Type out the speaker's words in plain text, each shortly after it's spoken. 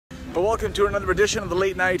Well, welcome to another edition of the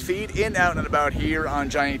Late Night Feed, in, out, and about here on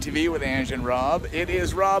Giant TV with Ange and Rob. It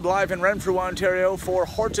is Rob live in Renfrew, Ontario for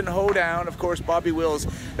Horton Hoedown. Of course, Bobby Wills,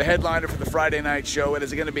 the headliner for the Friday night show. It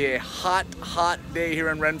is going to be a hot, hot day here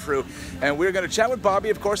in Renfrew. And we're going to chat with Bobby,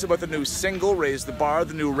 of course, about the new single, Raise the Bar,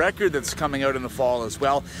 the new record that's coming out in the fall as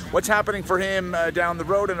well. What's happening for him down the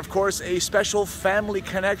road, and of course, a special family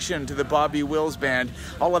connection to the Bobby Wills Band.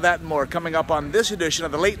 All of that and more coming up on this edition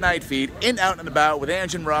of the Late Night Feed, in, out, and about with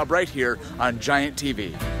Ange and Rob right here on Giant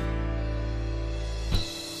TV.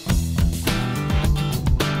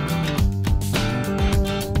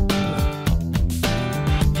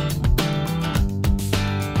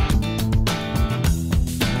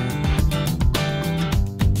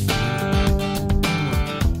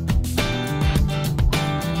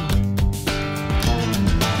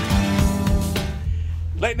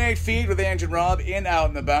 Late Night Feed with Ange and Rob, in, out,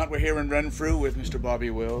 and about. We're here in Renfrew with Mr.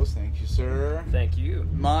 Bobby Wills. Thank you, sir. Thank you.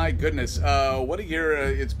 My goodness, what a year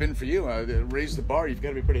it's been for you. Raise the Bar, you've got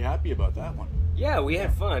to be pretty happy about that one. Yeah, we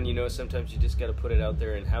had fun. You know, sometimes you just got to put it out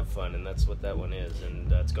there and have fun, and that's what that one is. And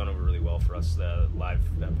it's gone over really well for us, live,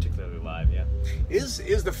 particularly live, yeah.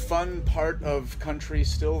 Is the fun part of country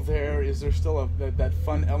still there? Is there still that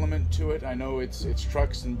fun element to it? I know it's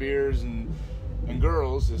trucks and beers and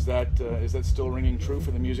girls. Is that still ringing true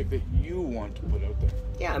for the music that you want to put out there?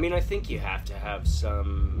 Yeah, I mean, I think you have to have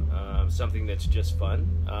something that's just fun.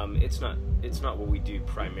 It's not what we do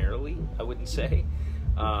primarily, I wouldn't say,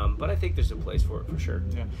 but I think there's a place for it for sure.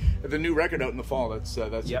 Yeah, the new record out in the fall. That's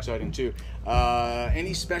Yep. exciting too.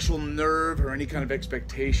 Any special nerve or any kind of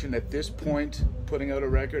expectation at this point putting out a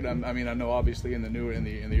record? I mean, I know obviously in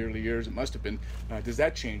the early years it must have been. Does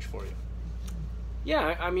that change for you?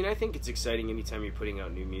 Yeah, I mean, I think it's exciting anytime you're putting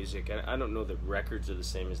out new music. I don't know that records are the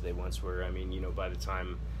same as they once were. I mean, you know, by the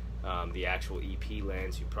time the actual EP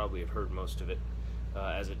lands, you probably have heard most of it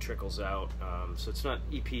as it trickles out. So it's not,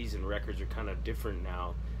 EPs and records are kind of different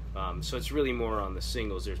now. So it's really more on the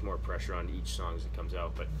singles. There's more pressure on each song as it comes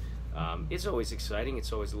out. But it's always exciting.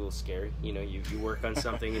 It's always a little scary. You know, you work on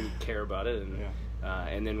something and you care about it,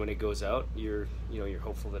 and then when it goes out, you're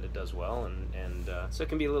hopeful that it does well, and so it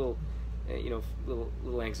can be a little.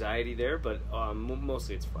 Little anxiety there, but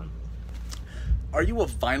mostly it's fun. Are you a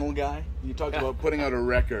vinyl guy? You talked about putting out a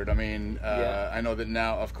record. I mean, I know that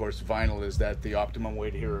now, of course, vinyl is the optimum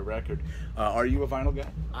way to hear a record. Are you a vinyl guy?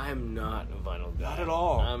 I'm not a vinyl guy. Not at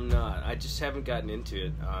all. I'm not. I just haven't gotten into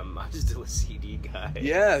it. I'm still a CD guy.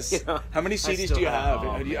 Yes. You know, how many CDs do you have?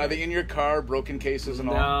 Are they in your car, broken cases and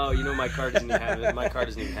all? No, you know, my car doesn't even have it. My car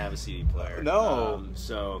doesn't even have a CD player. No.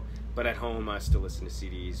 But at home, I still listen to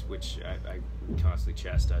CDs, which I constantly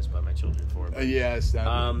chastised by my children for. Yes.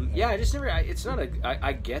 I just never.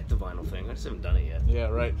 I get the vinyl thing. I just haven't done it yet. Yeah,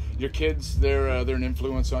 right. Your kids, they're an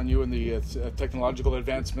influence on you in the technological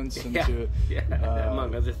advancements. And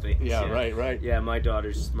among other things. Yeah, right. Yeah, my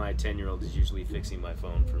 10-year-old is usually fixing my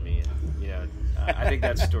phone for me, and I think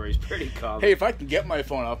that story's pretty common. Hey, if I can get my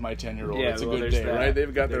phone off my 10-year-old, it's a good day, right?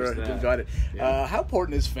 They've got it. Yeah. How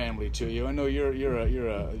important is family to you? I know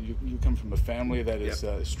you come from a family that is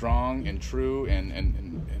strong and true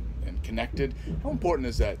and connected. How important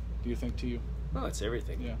is that, do you think, to you? Well, it's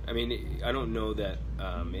everything. Yeah. I mean, I don't know that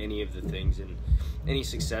any of the things and any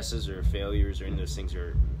successes or failures or any of those things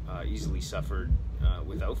are easily suffered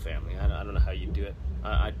without family. I don't know how you do it.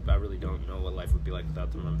 I really don't know what life would be like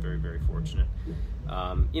without them. I'm very, very fortunate.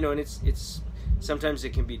 And it's sometimes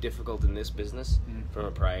it can be difficult in this business from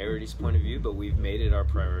a priorities point of view, but we've made it our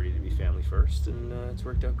priority to be family first, and it's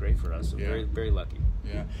worked out great for us. I'm very, very lucky.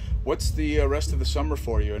 Yeah. What's the rest of the summer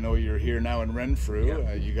for you? I know you're here now in Renfrew.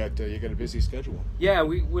 Yeah. You got a busy schedule. Yeah,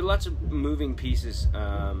 we're lots of moving pieces.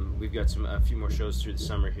 We've got a few more shows through the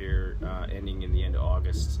summer here, ending in the end of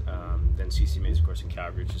August. Then CCMA's, of course, in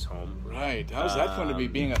Calgary, which is home. Right. How's that going to be,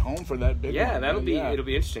 being at home for that big one? It'll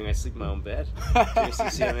be interesting. I sleep in my own bed during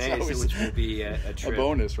CCMA, which will be a trip. A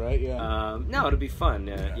bonus, right? Yeah. No, it'll be fun.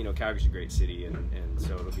 Calgary's a great city, and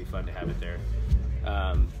so it'll be fun to have it there.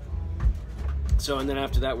 And then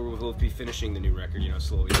after that, we'll be finishing the new record,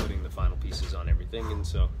 slowly putting the final pieces on everything, and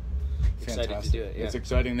so excited to do it. Yeah. It's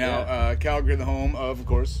exciting now. Calgary, the home of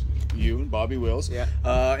course, you and Bobby Wills. Yeah.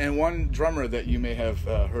 And one drummer that you may have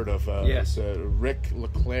heard of is Rick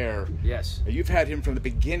LeClaire. Yes. You've had him from the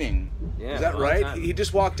beginning. Yeah. Is that right? Time. He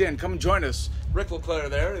just walked in. Come and join us. Rick LeClaire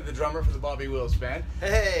there, the drummer for the Bobby Wills Band.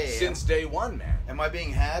 Hey. Since day one, man. Am I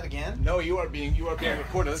being had again? No, you are being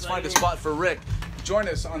recorded. Let's find a spot for Rick. Join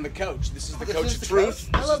us on the couch. This is the Couch of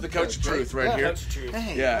Truth. This is the Couch of Truth right here. Couch of Truth.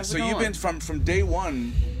 Hey, yeah. So you've been from day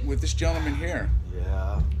one with this gentleman here.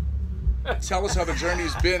 Yeah. Tell us how the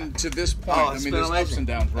journey's been to this point. Oh, it's been there's amazing. ups and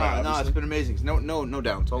downs, right? No, it's been amazing. No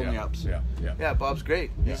downs, only ups. Yeah, Bob's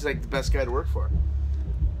great. He's like the best guy to work for.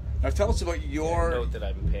 Now tell us about your... Note that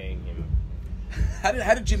I'm paying him. How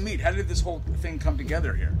did you meet? How did this whole thing come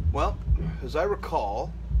together here? Well, as I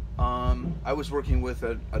recall, I was working with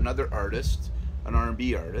another artist, an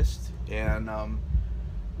R&B artist, and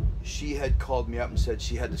she had called me up and said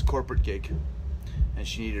she had this corporate gig, and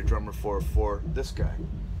she needed a drummer for this guy.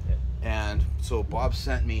 Yeah. And so Bob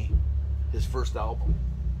sent me his first album,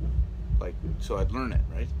 like, so I'd learn it,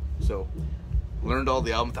 right? So learned all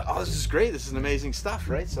the album, thought, oh, this is great, this is amazing stuff,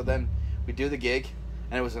 right? So then we do the gig,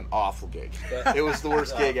 and it was an awful gig. It was the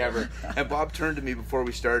worst gig ever. And Bob turned to me before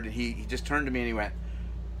we started, he just turned to me and he went,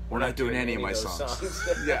 we're not doing any of my songs.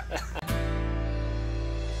 Yeah.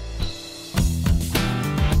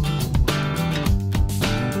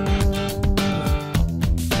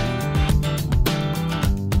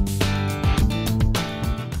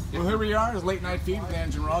 Here we are, it's Late Night Feed with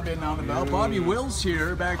Ange and Rob in on about. Bobby Wills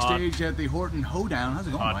here backstage at the Horton Hoedown. How's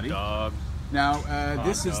it going, buddy? Dog. Now,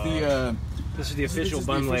 this is the official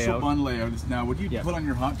bun layout. Official bun layout. Now, what do you put on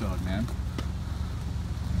your hot dog, man?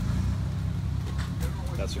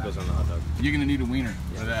 That's what goes on the hot dog. You're gonna need a wiener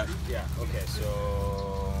for that. Yeah. Okay.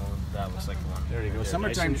 So that looks like the one. There you go. Right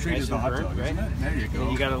Summertime treat is the hot dog, right? isn't it? There you go.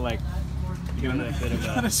 You gotta like. You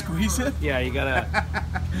gotta squeeze it. Yeah, you gotta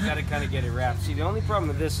kind of get it wrapped. See, the only problem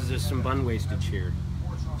with this is there's some bun wastage here.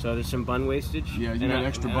 So there's some bun wastage. Yeah, you got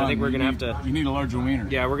extra bun. I think we're gonna have to. You need a larger wiener.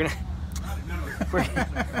 Yeah, we're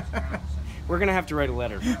gonna have to write a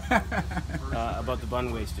letter about the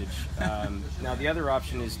bun wastage. Now the other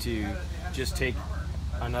option is to just take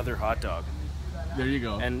another hot dog. There you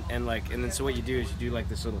go. And then so what you do is you do like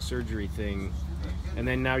this little surgery thing, and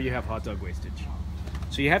then now you have hot dog wastage.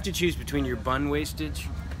 So you have to choose between your bun wastage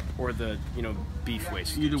or the, beef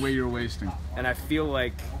wastage. Either way you're wasting. And I feel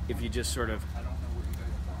like if you just sort of...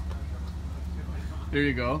 There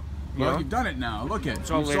you go. Well, you've done it now. Look at it.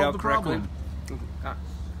 It's all laid out correctly.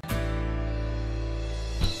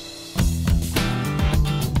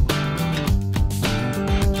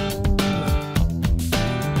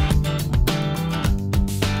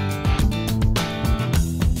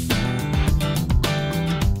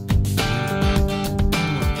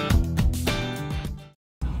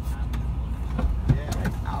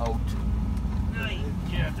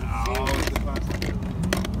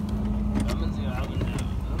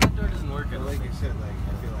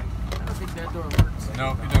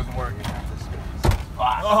 No, it doesn't work.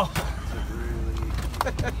 Oh!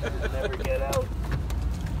 Never get out.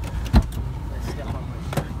 Step on my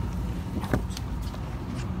shirt.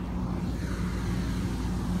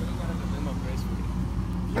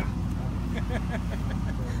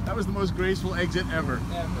 That was the most graceful exit ever. It's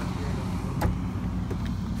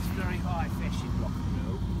very high fashion rock and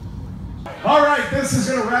roll. All right, this is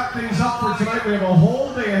going to wrap things up for tonight. We have a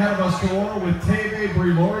whole day ahead of us tomorrow with Tave,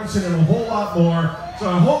 Brie Lawrenson, and a whole lot more. So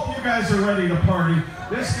I hope you guys are ready to party.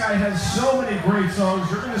 This guy has so many great songs.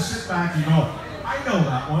 You're going to sit back and go, I know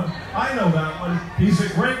that one. I know that one. He's a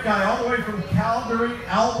great guy all the way from Calgary,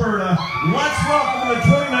 Alberta. Let's welcome to the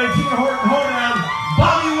 2019 Horton Hoedown,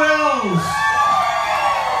 Bobby Wills.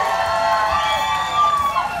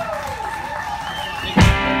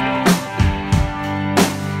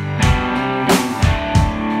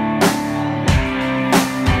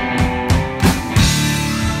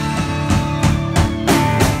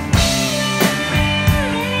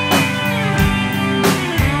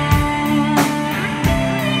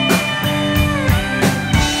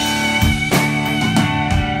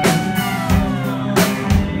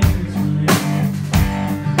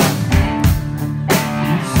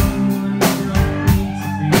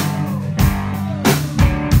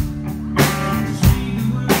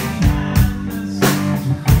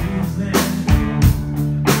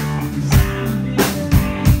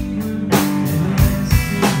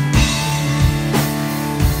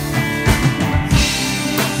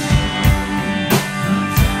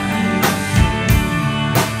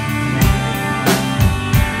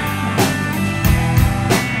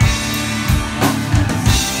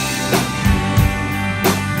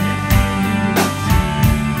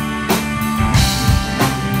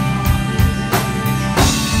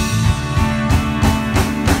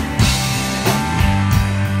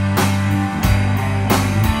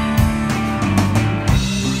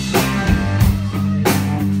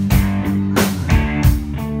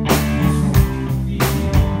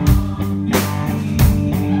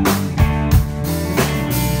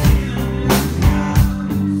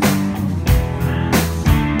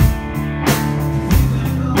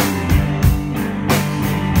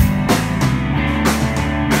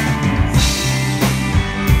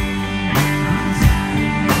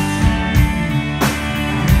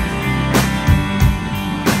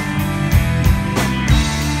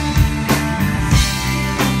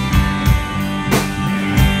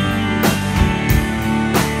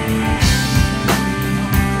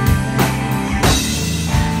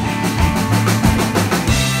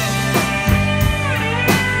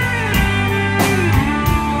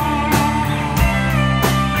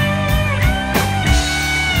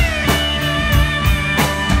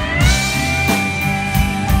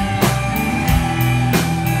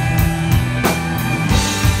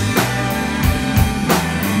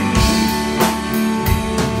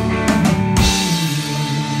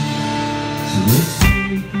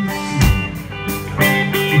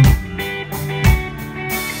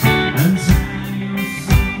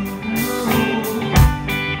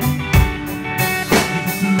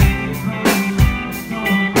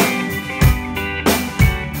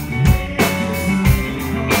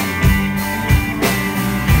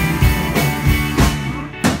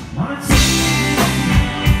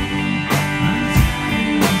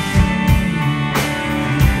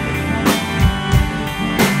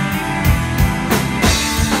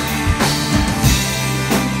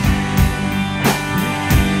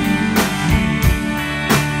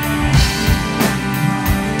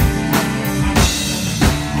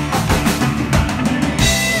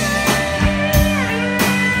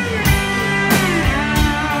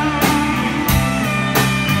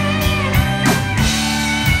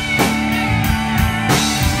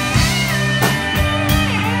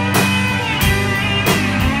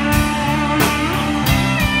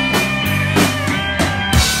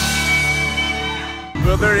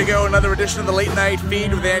 another edition of the Late Night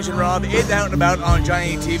Feed with Ange and Rob in Out and About on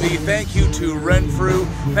Giant TV. Thank you to Renfrew.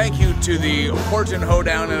 Thank you to the Horton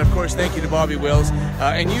Hoedown. And, of course, thank you to Bobby Wills.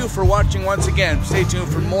 And you for watching once again. Stay tuned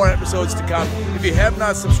for more episodes to come. If you have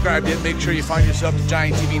not subscribed yet, make sure you find yourself to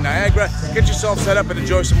Giant TV Niagara. Get yourself set up and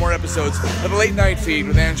enjoy some more episodes of the Late Night Feed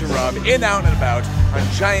with Ange and Rob in Out and About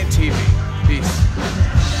on Giant TV. Peace.